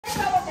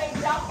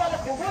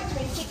the wood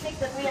twin techniques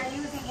that we are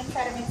using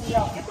inside a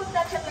museum. You could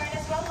touch and learn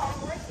as well how it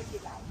works if you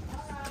like.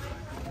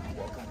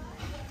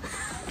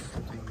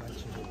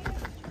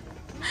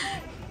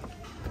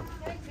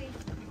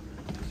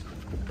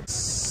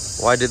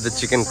 Why did the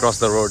chicken cross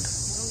the road?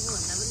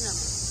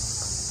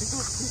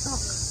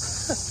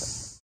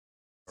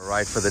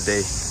 Right for the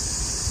day.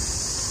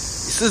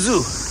 Isuzu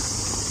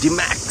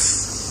D-Max.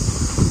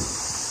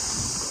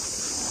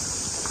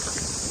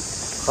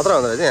 खतरा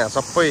हुँदो रहेछ यहाँ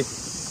सबै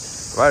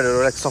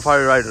राइडरहरु like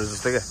safari राइडरहरु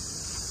जस्तै के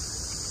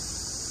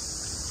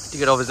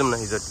ticket office जाउँ न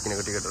हिजो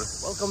किनेको टिकटहरु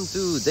वेलकम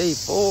टु डे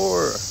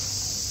 4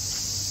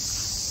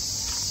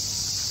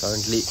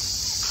 currently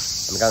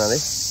हामी कहाँ जाँदै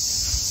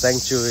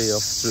Sanctuary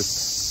of Truth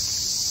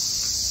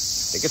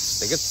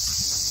tickets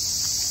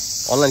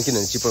online किन्यो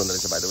भने cheaper हुँदो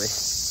रहेछ by the way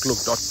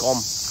klook.com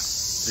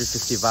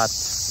 350 baht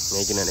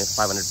यहाँ किन्यो भने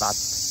 500 baht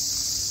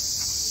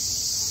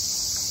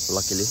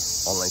luckily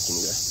online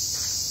किनेको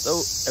so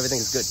everything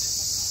is good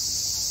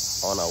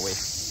on our way.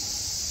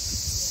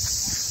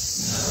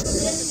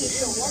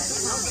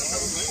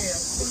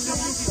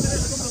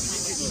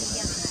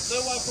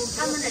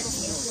 他们的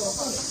杰作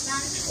共有3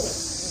处。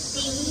第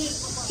一，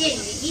建于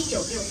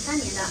1963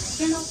年的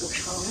暹罗古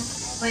城，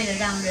为了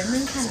让人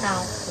们看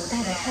到古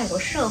代的泰国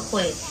社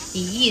会与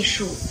艺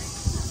术。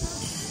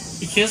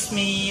Excuse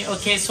me.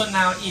 Okay, so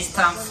now it's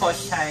time for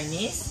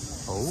Chinese.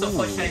 So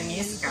for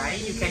Chinese guy,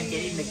 you can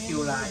get in the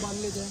queue line.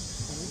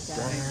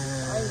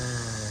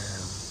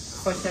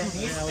 For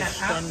Chinese, and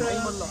after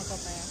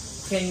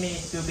 10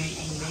 minutes will be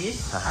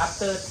English.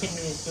 After 10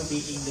 minutes will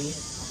be English.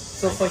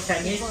 So for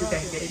Chinese, you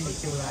can get in the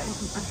queue line.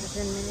 After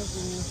 10 minutes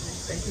English.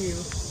 Thank you.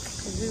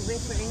 We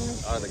wait for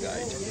English. Are the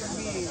guide.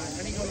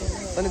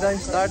 Sanidai,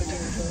 start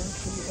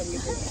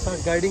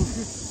guiding.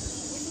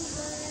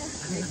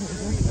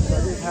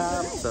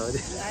 Sorry,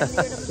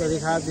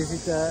 this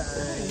is the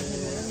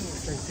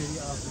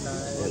Sanctuary of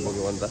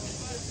the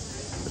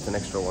That's an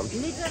extra one.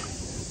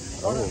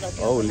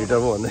 Oh, liter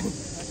one.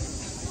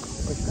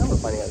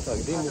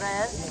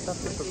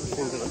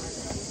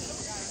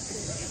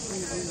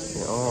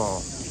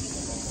 Oh,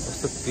 what's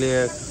the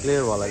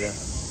clear wala kya?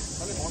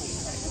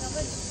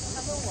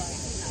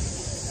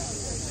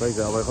 Sorry,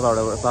 I'm going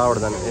to flower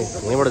than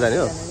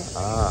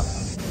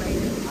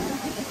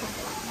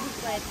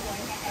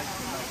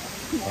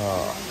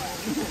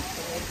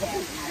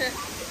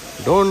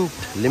Don't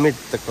limit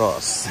the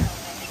cross.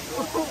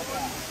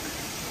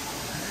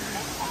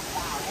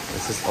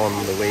 This is on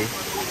the way.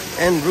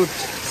 En route,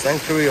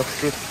 Sanctuary of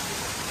Truth.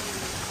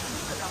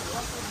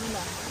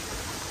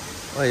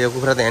 Oh, you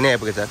could have any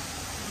episode.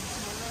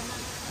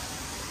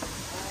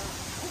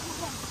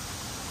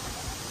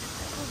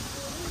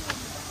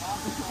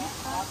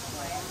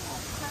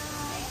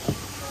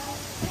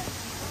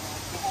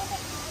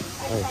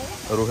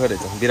 Ruha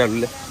itu, biar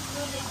dulu.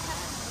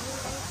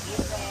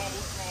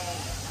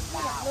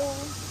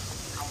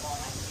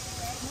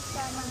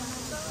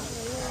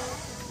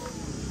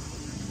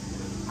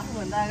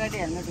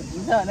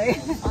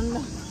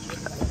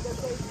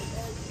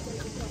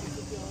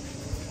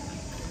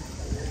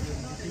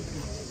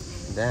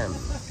 Damn,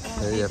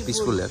 very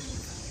peaceful there.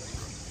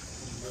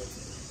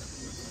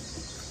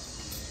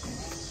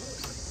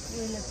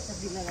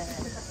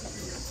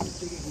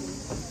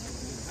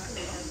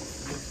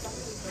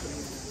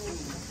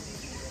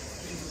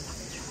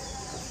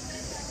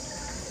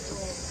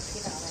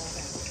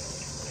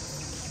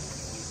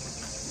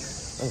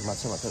 Oh,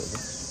 matcha itu.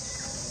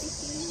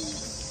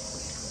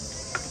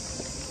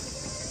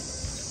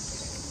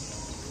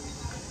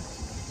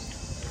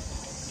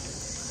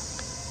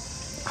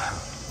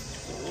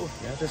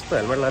 Yeah, just the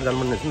helmet like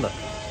that.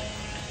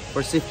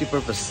 For safety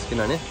purpose,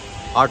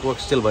 artwork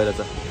still by the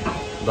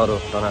Doro,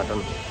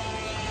 Donaton.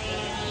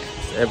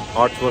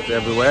 Artwork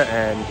everywhere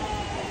and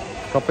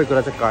topic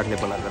was a card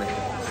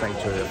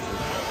Sanctuary.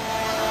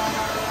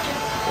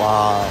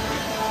 Wow.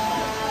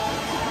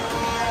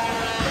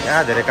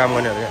 Yeah, they come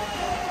on here.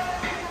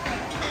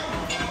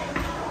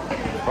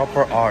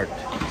 Proper art.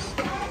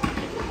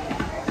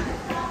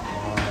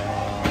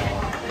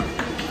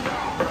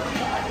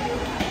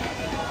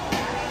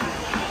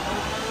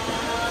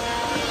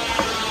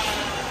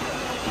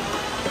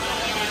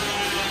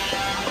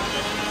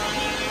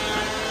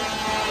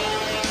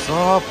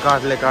 सब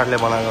काटले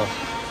बनाएको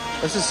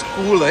This is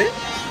cool, eh?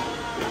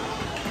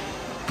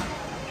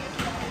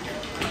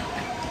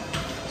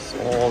 It's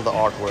all the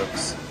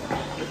artworks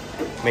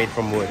made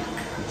from wood,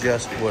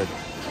 just wood.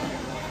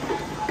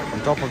 On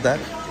top of that,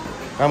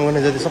 I'm going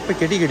to do सबै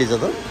केटी छ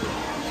त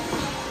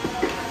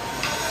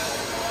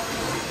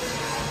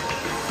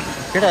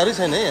केटाहरु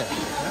छैन है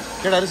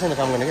केटाहरु छैन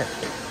काम गर्ने के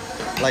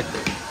लाइक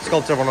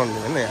स्कल्पचर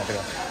बनाउनु हैन यहाँ त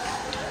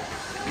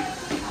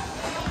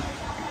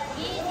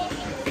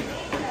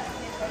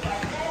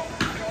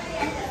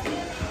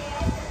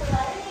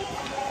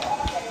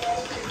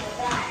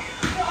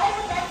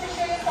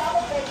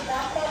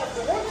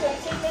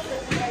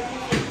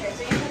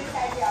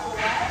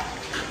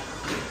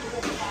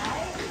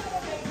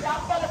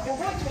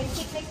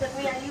that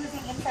we are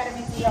using inside a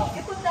museum.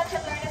 You could touch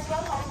and learn as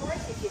well how it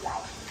works if you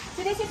like.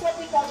 So this is what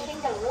we call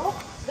washing the roof.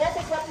 This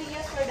is what we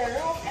use for the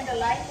roof, and the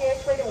line here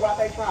is for the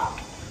water drop.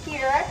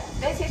 Here,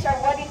 this is our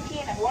wooden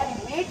tin and wooden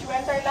wedge. We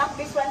interlock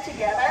this one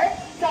together.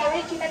 So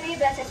originally,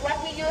 this is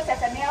what we use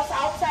as a nails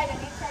outside and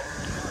inside.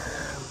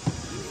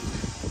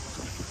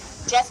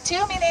 Just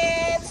 2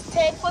 minutes.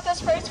 Take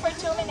photos first for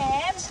 2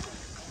 minutes.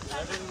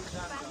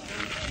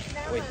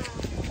 Wait.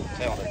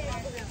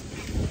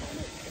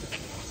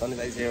 Sunny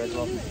is here as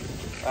well.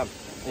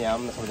 Yeah,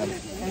 I'm not going to.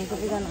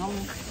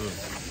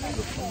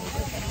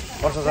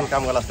 What's the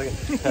काम गर्ला जस्तो के?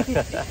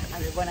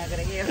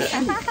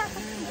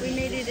 We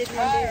needed it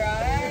one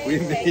day. We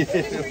made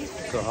it.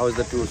 So how is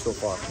the tour so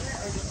far?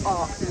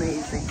 Oh,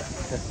 amazing.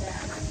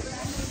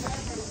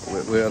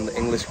 We're on the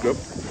English group,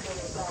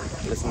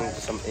 listening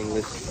to some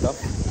English stuff.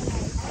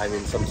 I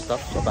mean some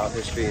stuff about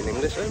history in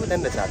English. But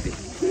then that's happy.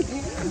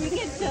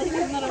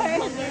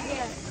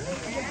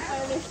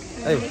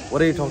 Hey,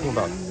 what are you talking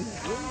about?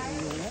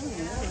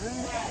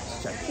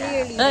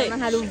 Clearly, I don't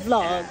know how to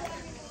vlog.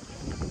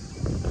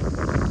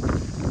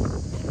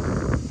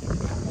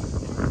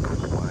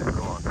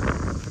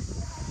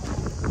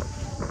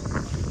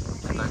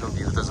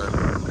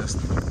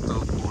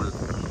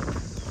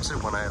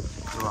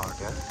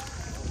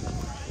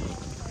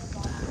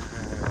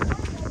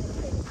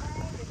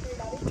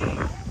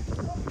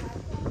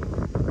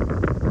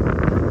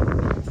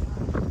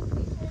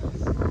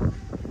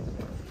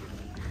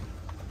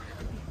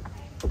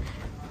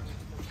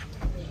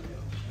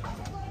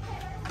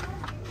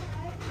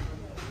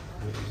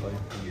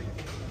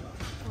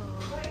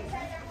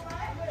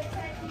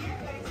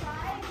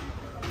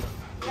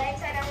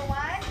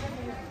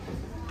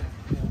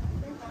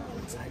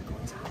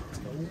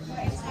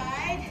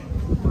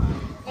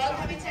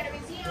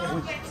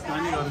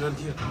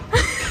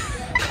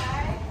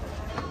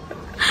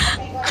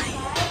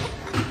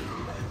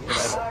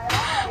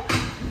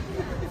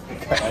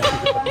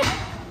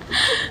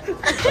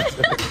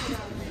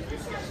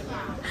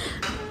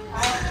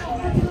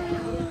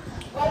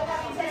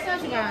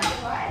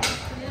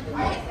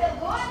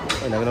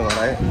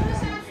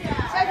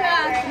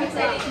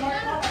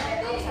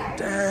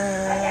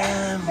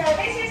 Damn! So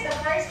this is the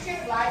first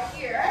trip live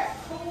here.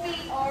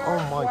 Oh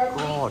my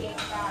God!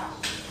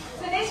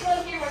 So this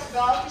one here was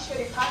built to show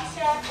the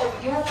concept of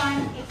human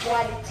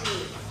equality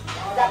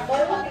that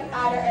both with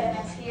other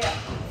elements here.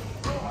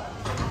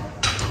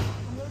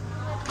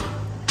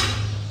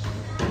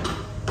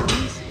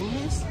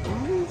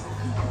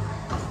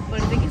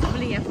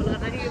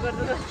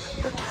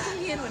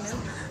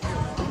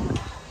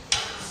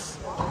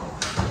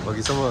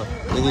 Bagi semua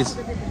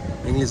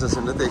English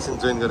सुन्दा त एकछिन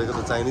join गरेको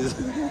त Chinese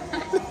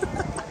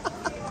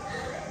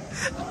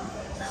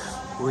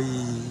ओइ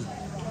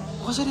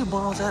कसरी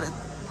बनाउँछ यार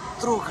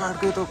यत्रो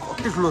काठको त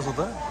कति ठुलो छ त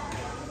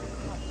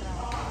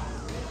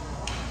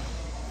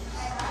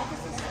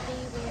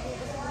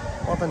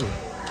पता नि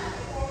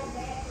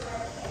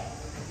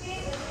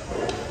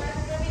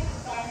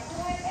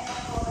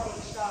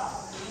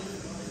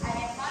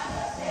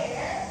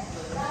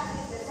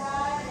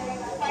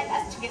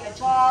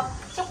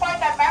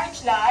Support our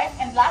marriage life,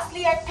 and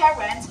lastly our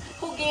parents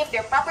who gave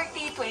their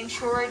property to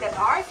ensure that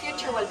our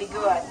future will be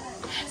good.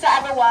 So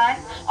everyone,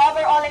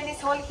 overall in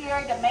this whole here,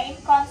 the main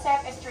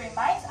concept is to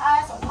remind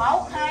us of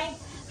how kind,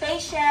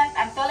 patient,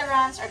 and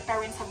tolerant our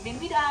parents have been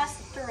with us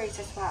to raise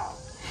as well.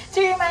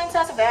 So it reminds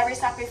us of every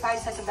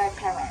sacrifices of our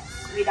parents.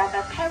 Without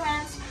our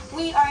parents,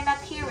 we are not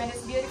here in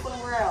this beautiful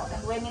world,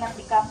 and we may not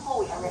become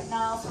who we are right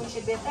now. So we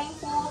should be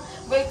thankful,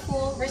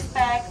 grateful,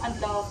 respect, and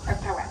love our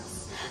parents.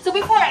 So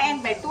before I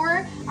end my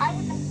tour, I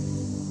would like...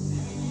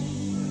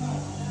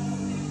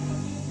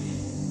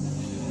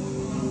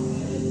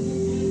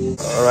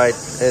 Alright,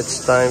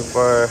 it's time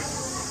for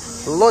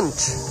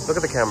lunch. Look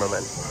at the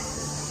cameraman.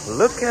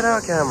 Look at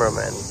our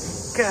cameraman.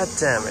 God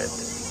damn it.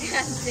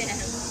 God damn.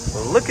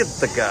 Look at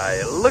the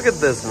guy. Look at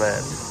this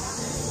man.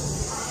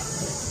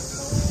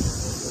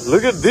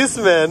 Look at this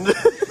man.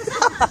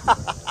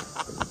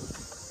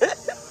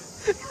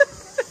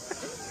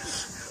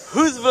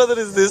 Whose brother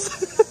is this?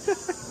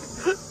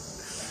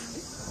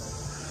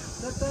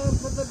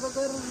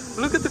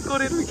 Look at the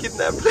Korean we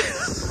kidnapped.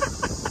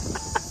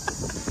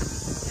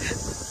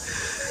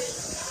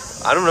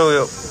 I don't know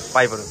your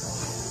piper.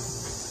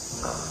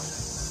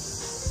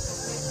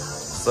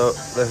 So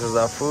this is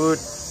our food,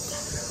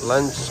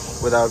 lunch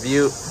with our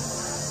view.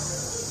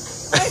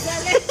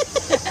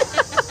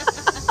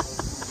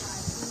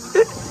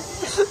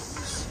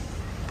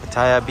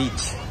 Pattaya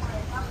beach.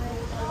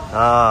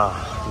 Ah,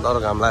 lot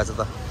of gamla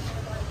chata.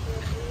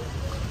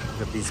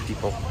 Look at these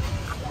people.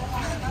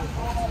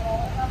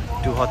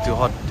 Too hot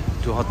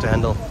to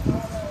handle.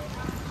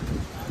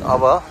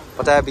 Aba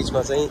Pattaya beach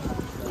ma chahi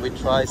we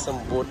try some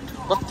boat.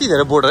 Kati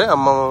dhera boat hai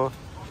amma.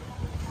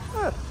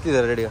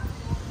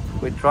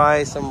 We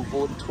try some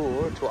boat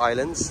tour to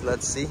islands.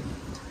 Let's see.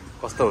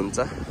 Kasto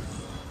huncha.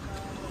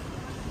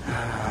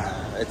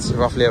 It's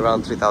roughly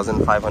around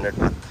 3,500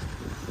 baht.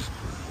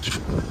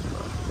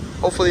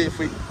 Hopefully if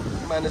we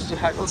manage to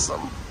haggle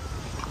some,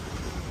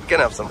 we can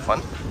have some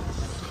fun.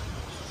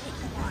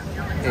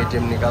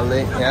 ATM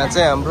निकाल्दै यहाँ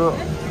चाहिँ हाम्रो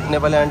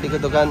नेपाली आन्टीको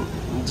दोकान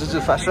जुजु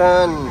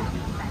fashion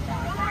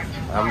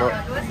हाम्रो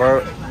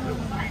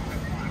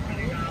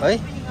है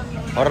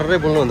हर्रै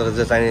बोल्नु हुँदो रहेछ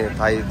चाहिने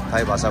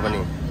थाई भाषा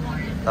पनि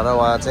तर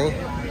उहाँ चाहिँ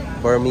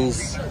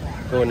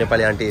बर्मिजको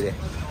नेपाली आन्टी रे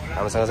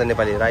हामीसँग चाहिँ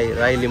नेपाली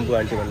राई लिम्बू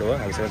आन्टी भन्नुभयो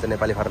हामीसँग चाहिँ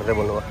नेपाली हर्रै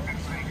बोल्नुभयो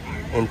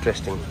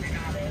इन्ट्रेस्टिङ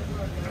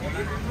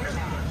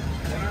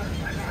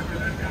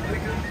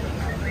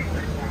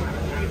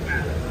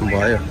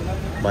भयो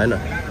भएन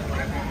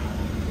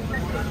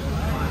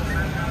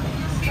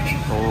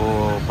ओ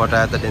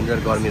पटाया त डेन्जर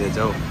गर्मी रहेछ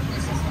हौ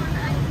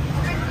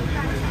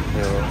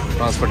यो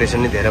ट्रान्सपोर्टेसन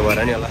नि धेरै भएर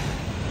नि होला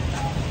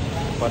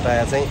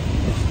पटाया चाहिँ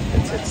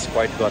इट्स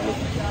क्वाइट गर्मी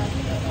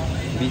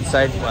बिच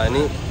साइड भयो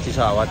नि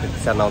चिसो हावा त्यति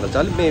साह्रो नआउँदैछ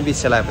अलिक बिच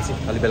सेलाएपछि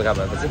अलिक बेलुका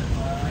भएपछि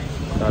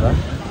तर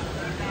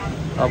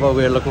अब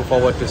we are looking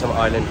forward to some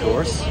island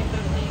tours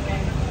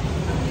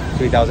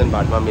 3000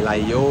 बाटमा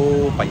मिलाइयो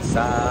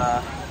पैसा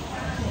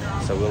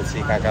सो विल सी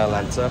कहाँ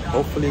लान्छ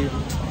होपफुली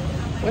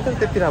वेदर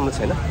त्यति राम्रो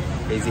छैन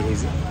hazy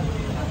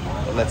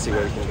let's see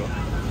where we can go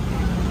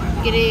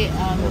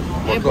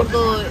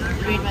एयरपोर्टको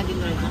रेटमा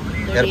दिनु रहेछ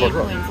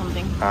एयरपोर्टको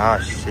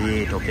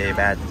शिट ओके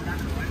ब्याड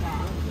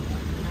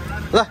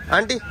ल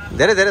आन्टी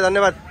धेरै धेरै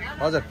धन्यवाद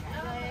हजुर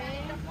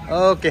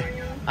ओके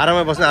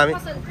आराममा बस्नु हामी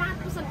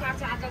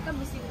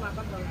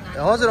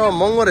हजुर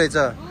महँगो रहेछ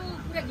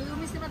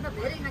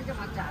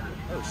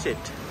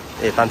शिट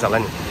ए तान्छ होला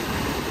नि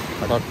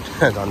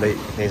झन्डै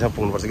यहीँसम्म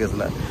पुग्नुपर्छ कि जस्तो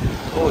लाग्यो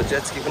ओ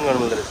जेट स्की पनि गर्नु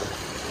मिल्दो रहेछ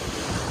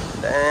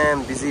ड्याम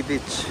बिजी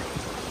बिच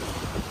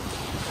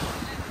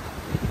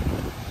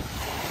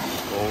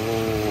ओ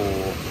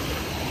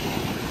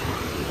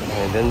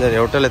डेन्जर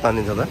एउटाले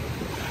तानिन्छ त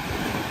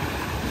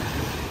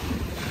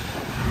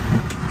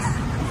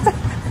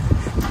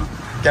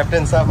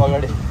क्याप्टेन साहब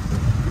अगाडि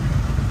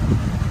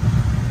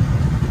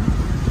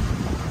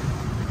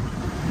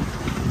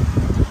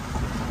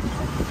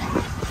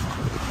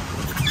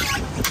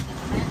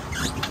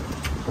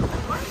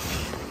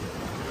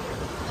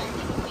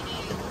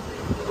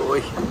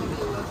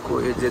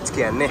कोही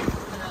जेट्सकी हान्ने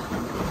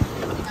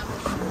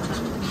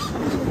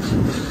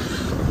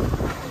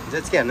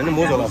नि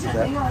मोज होला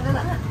जस्तो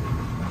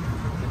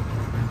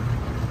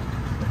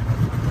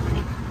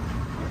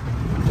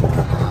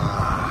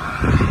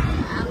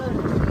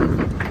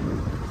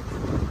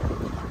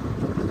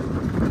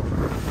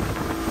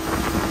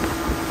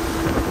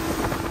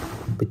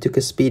We took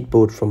a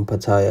speedboat from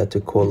Pattaya to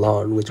Koh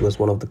Larn, which was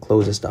one of the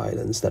closest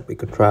islands that we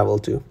could travel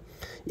to.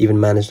 Even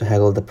managed to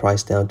haggle the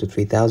price down to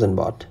 3,000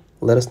 baht.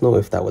 Let us know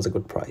if that was a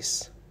good price.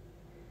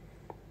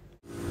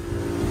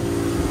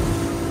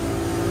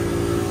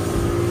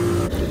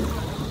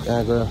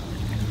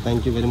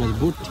 Thank you very much,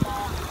 boot.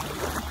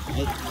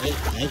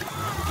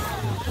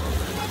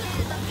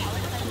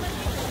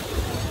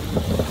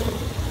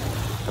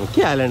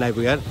 Okay, island I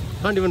forgot.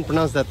 Can't even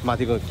pronounce that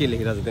Matiko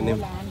Kili, that's the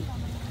name.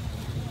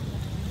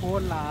 Koh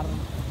Larn.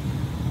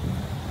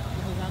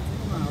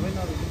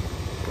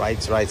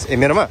 Right. Hey,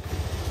 Mirama.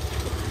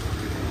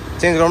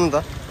 Change around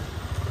the.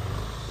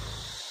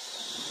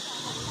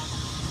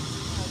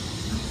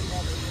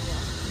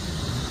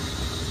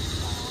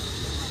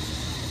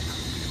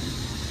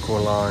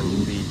 Koh Larn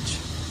beach.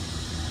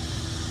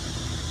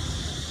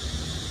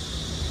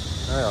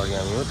 Oh,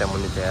 yeah, I'm going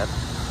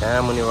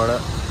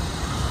to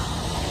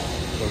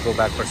we'll go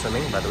back for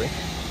swimming, by the way.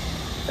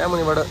 I'm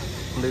going to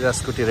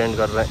scooty rent.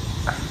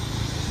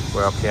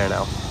 We're up here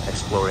now,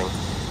 exploring.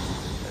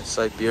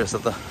 Side piers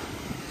of the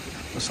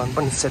sun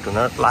pan set to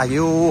not lag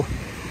you.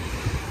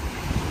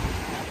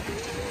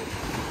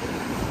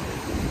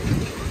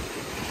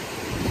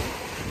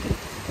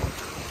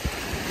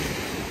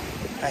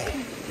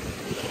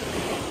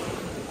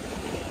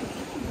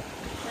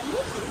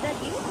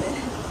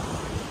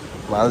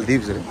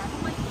 Maldives.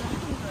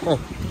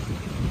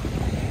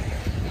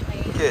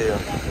 Okay.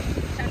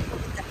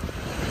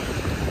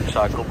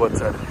 Shaku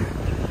Batsar.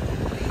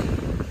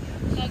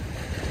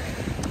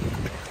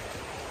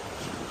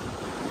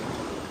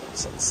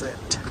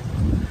 Sunset.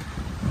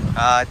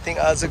 I think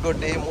as a good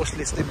day,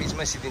 mostly it's the beach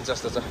my sitting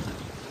just as a,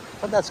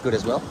 but that's good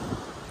as well.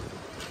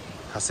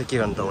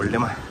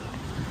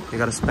 You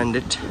gotta spend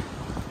it,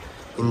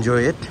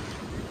 enjoy it.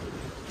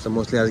 So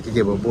mostly as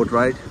a boat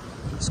ride,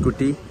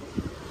 scooty.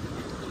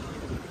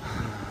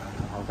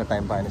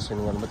 Time by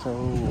swimming on, but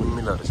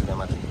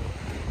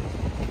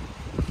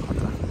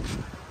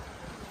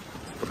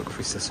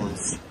photography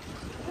sessions.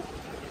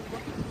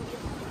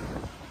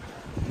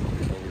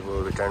 Okay, we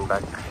will return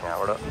back. Yeah,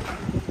 what up?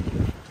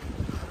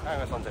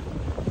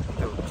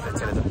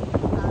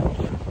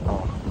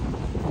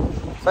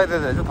 Oh,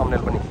 there's a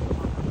thumbnail.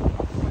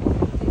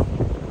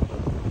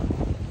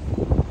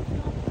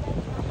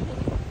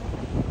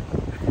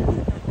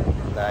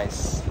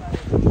 Nice.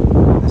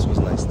 This was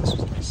nice.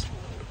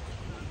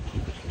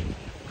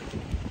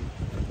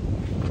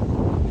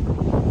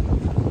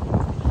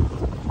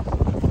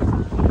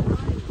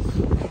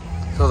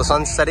 So the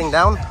sun's setting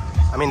down.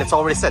 I mean, it's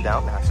already set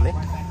down, actually.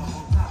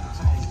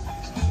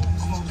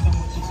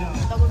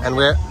 And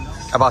we're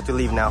about to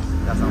leave now.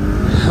 That's all.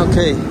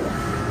 Okay.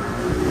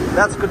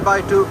 That's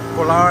goodbye to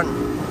Koh Larn.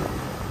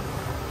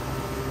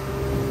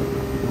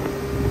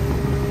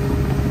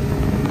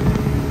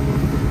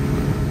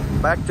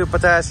 Back to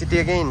Pattaya city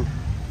again.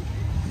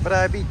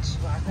 Pattaya beach.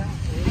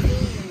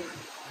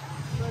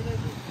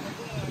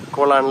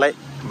 Koh Larn Lake.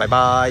 Bye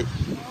bye.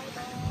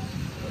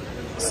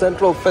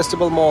 Central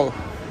Festival Mall.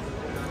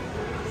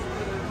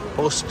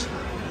 Post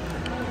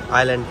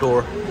Island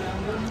tour.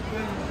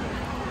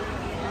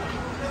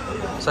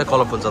 Sai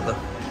colorful jata.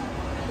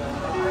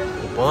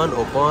 Open,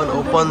 open,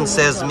 open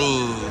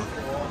sesame.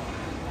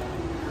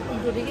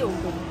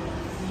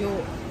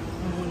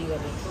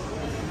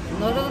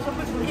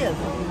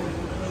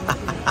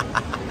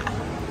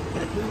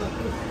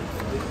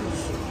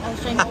 I was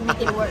trying to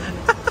make it work.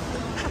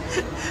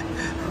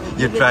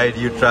 You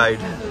tried.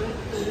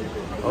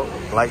 Oh,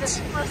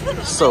 lights.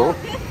 So,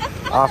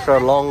 after a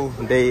long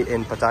day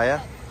in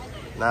Pattaya,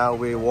 now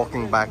we're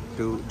walking back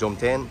to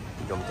Jomtien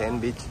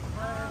beach.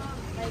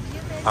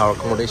 Our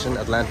accommodation,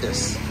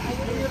 Atlantis.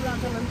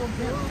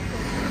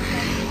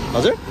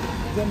 Hazır?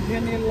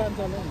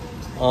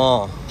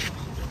 Oh,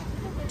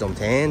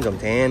 Jomtien,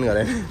 got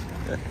it.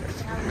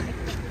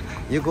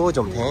 You go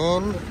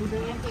Jomtien.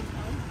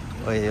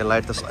 Oh, your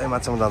light is so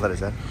much more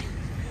than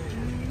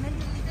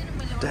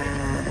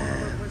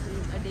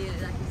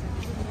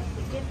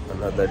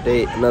Another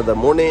day, another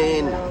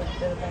morning,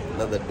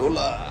 another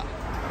dollar.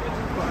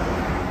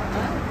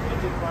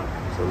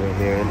 So we're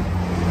here in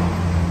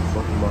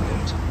floating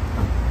market.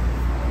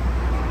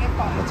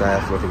 Pattaya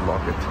floating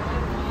market.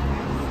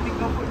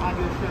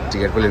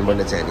 Ticket pull in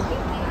one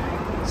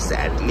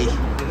sadly.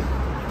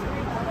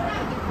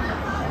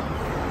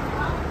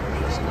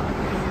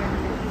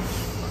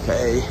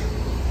 Okay.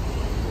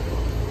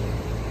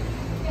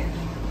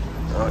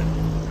 Alright,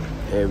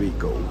 here we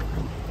go.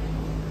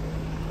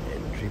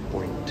 Entry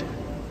point.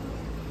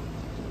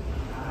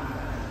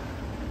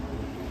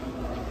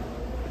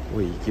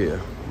 Ui, kia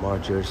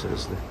Marcher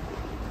says the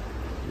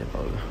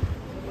Nepal.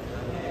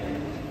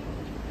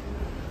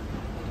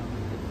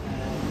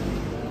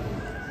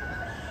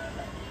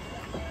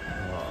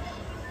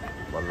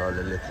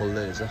 Full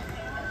there is a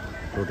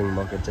floating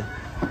market.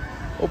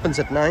 Opens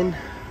at 9.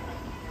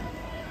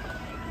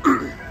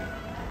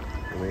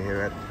 We're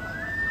here at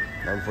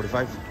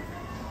 9:45.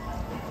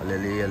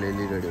 Aleli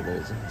ready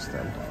to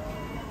stand.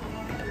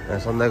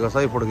 Sunday ka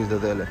sai photo khicde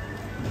the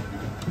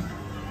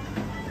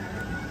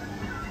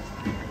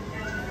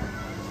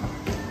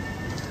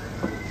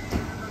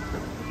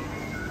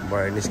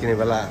Bhai niskine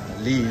bela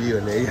li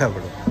भने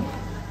यहाँबाट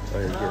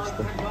अहिले के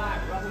यस्तो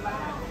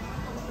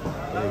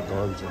ए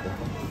गन्छ त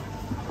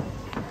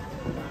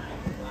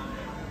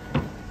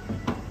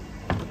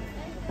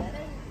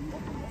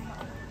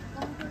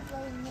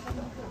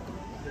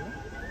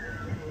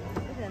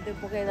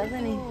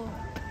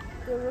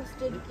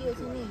roasted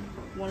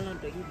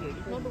walnut.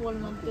 Not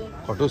walnut.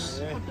 Kotus.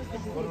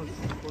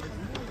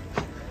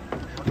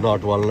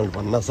 Not walnut.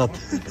 Vanna sat.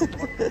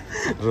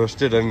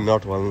 Roasted and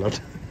not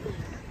walnut.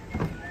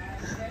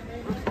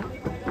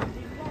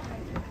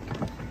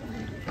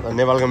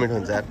 Nepal ka meat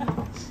huncha yaar.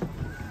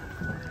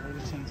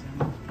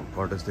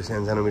 Kotus the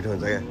सानो सानो meat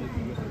huncha क्या?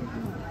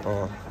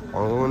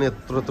 नि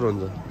यत्रो यत्रो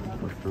हुन्छ.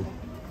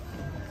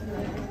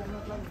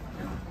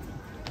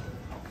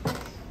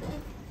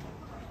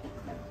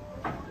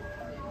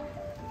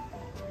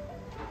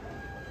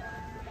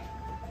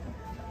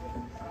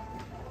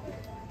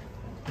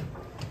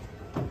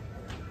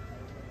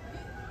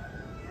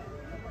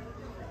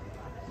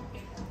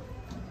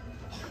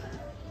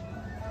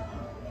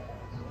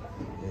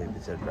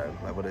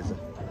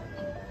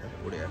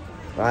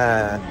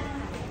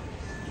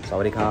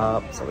 Sawadee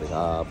Krap.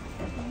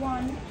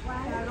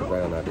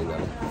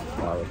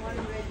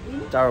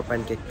 Taro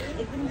pancake.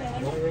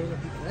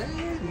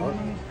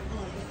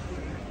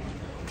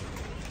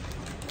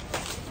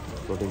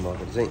 Floating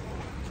market चाहिँ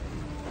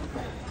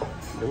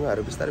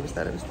ढुङ्गाहरु बिस्तारै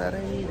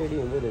रेडी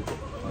हुँदै रहेछ.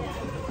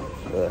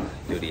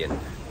 Durian.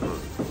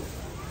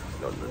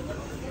 No.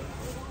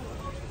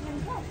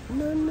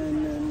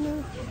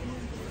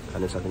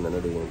 खान सकिँदैन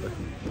durian त.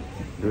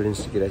 Durian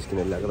sticky rice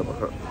किनेर ल्याएको त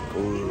भर्खर.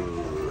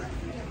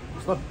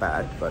 It's not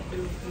bad, but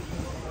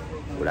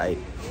would I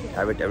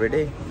have it every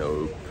day? No.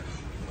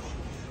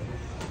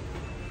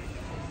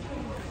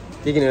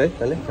 Taking it,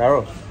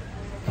 Taro.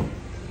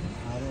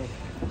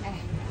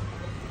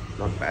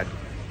 Not bad.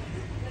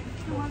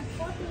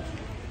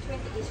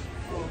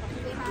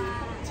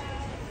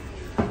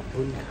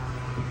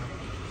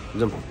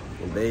 Jump.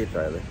 They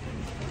try it.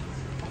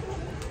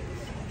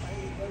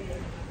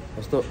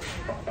 Also,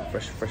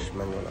 fresh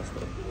mango last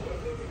time.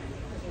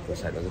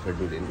 Because I don't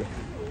do it in there.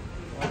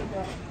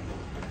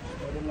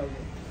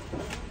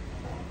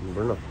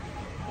 Bruno.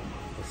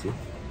 Let's see.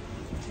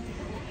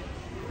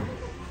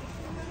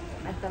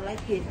 I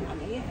like it.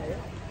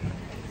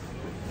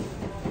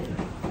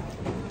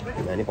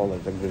 Any color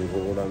like the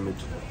gold on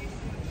it.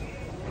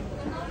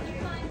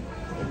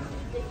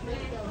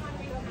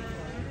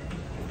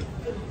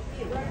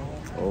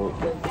 Oh,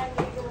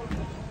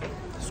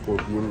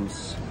 scorpions,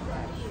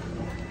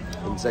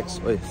 insects.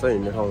 Wait, sorry,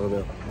 in the house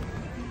there.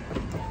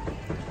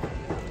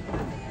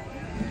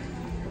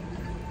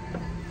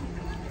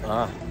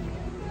 Ah,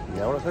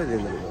 yeah, what is it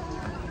in there?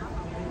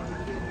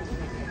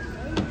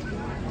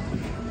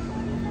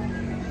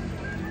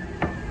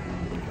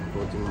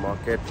 Floating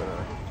market.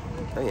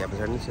 यहाँ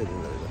पछाडि नै छ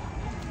तिनीहरु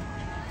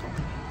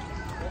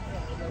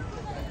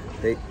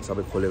त्यही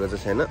सबै खोलेको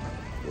चाहिँ छैन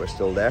we're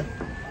still there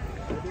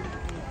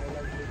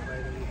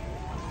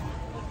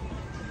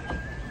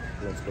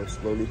let's go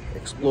slowly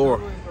explore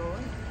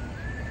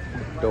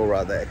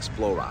Dora the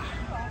Explorer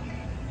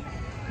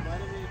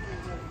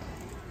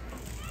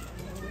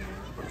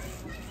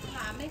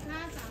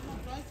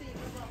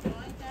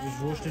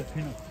roasted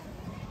peanut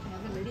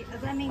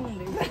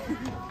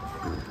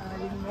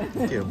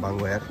के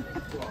बाङ्गो यार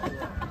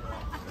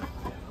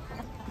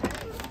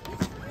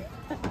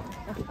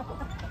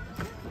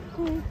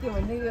Kiểu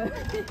như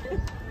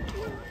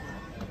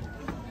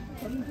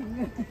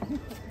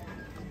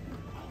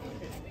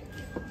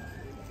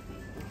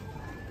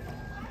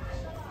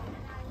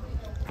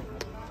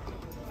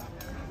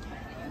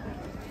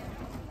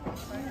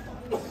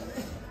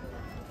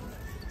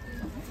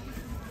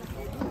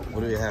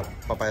What do you have?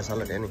 Papaya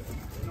salad, any?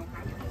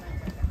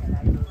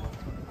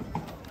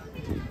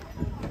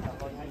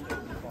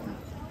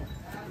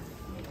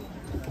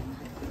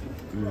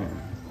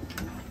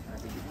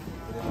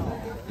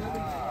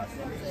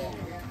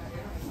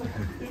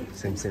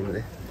 Same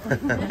with it.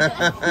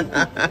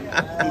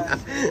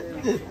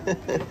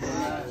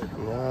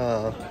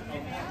 Wow.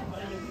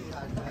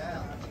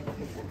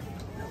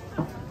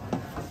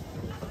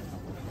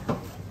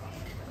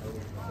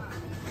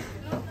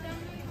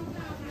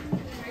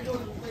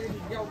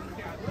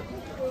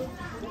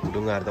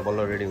 ढुङ्गाहरु त बल्ल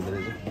रेडी हुँदै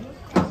रहेछ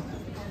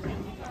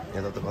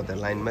यहाँ त कतै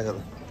लाइनमै छ त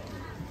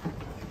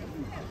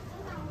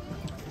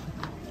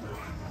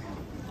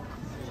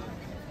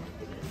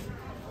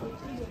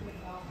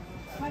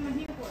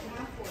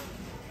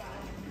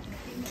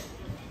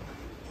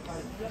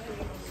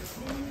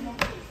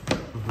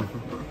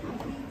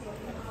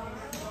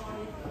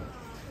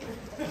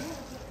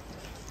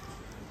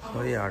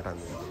सही आर्ट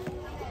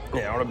हान्नु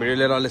यहाँबाट भिडियो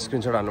लिएर अलि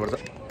स्क्रिनसट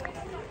हान्नुपर्छ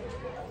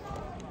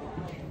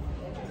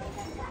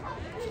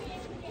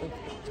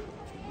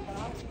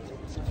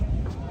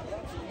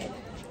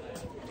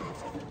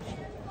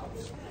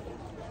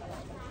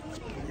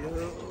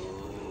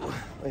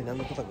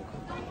नाम कता गएको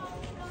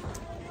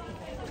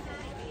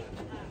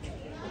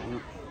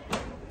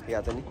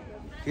यहाँ त नि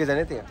के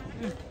जाने त्यहाँ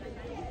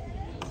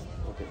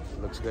ओके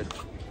लुक्स गुड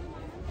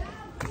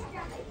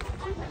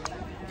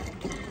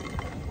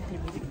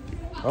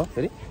हो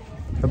फेरि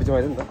बिचमा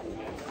आइदियो नि त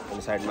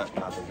अनि साइडमा हात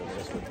हाल्छ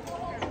लुक्स गुड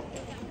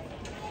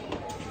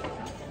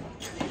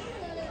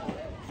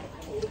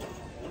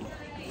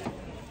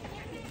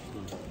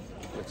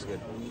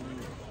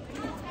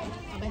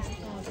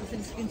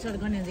स्क्रिनशट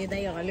गर्ने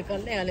दिँदै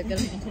हल्कल्लै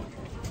हल्कल्लै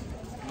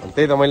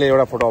त्यही त मैले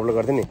एउटा फोटो अपलोड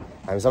गर्थेँ नि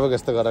हामी सबैको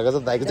यस्तो गरेको छ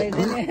दाइको चाहिँ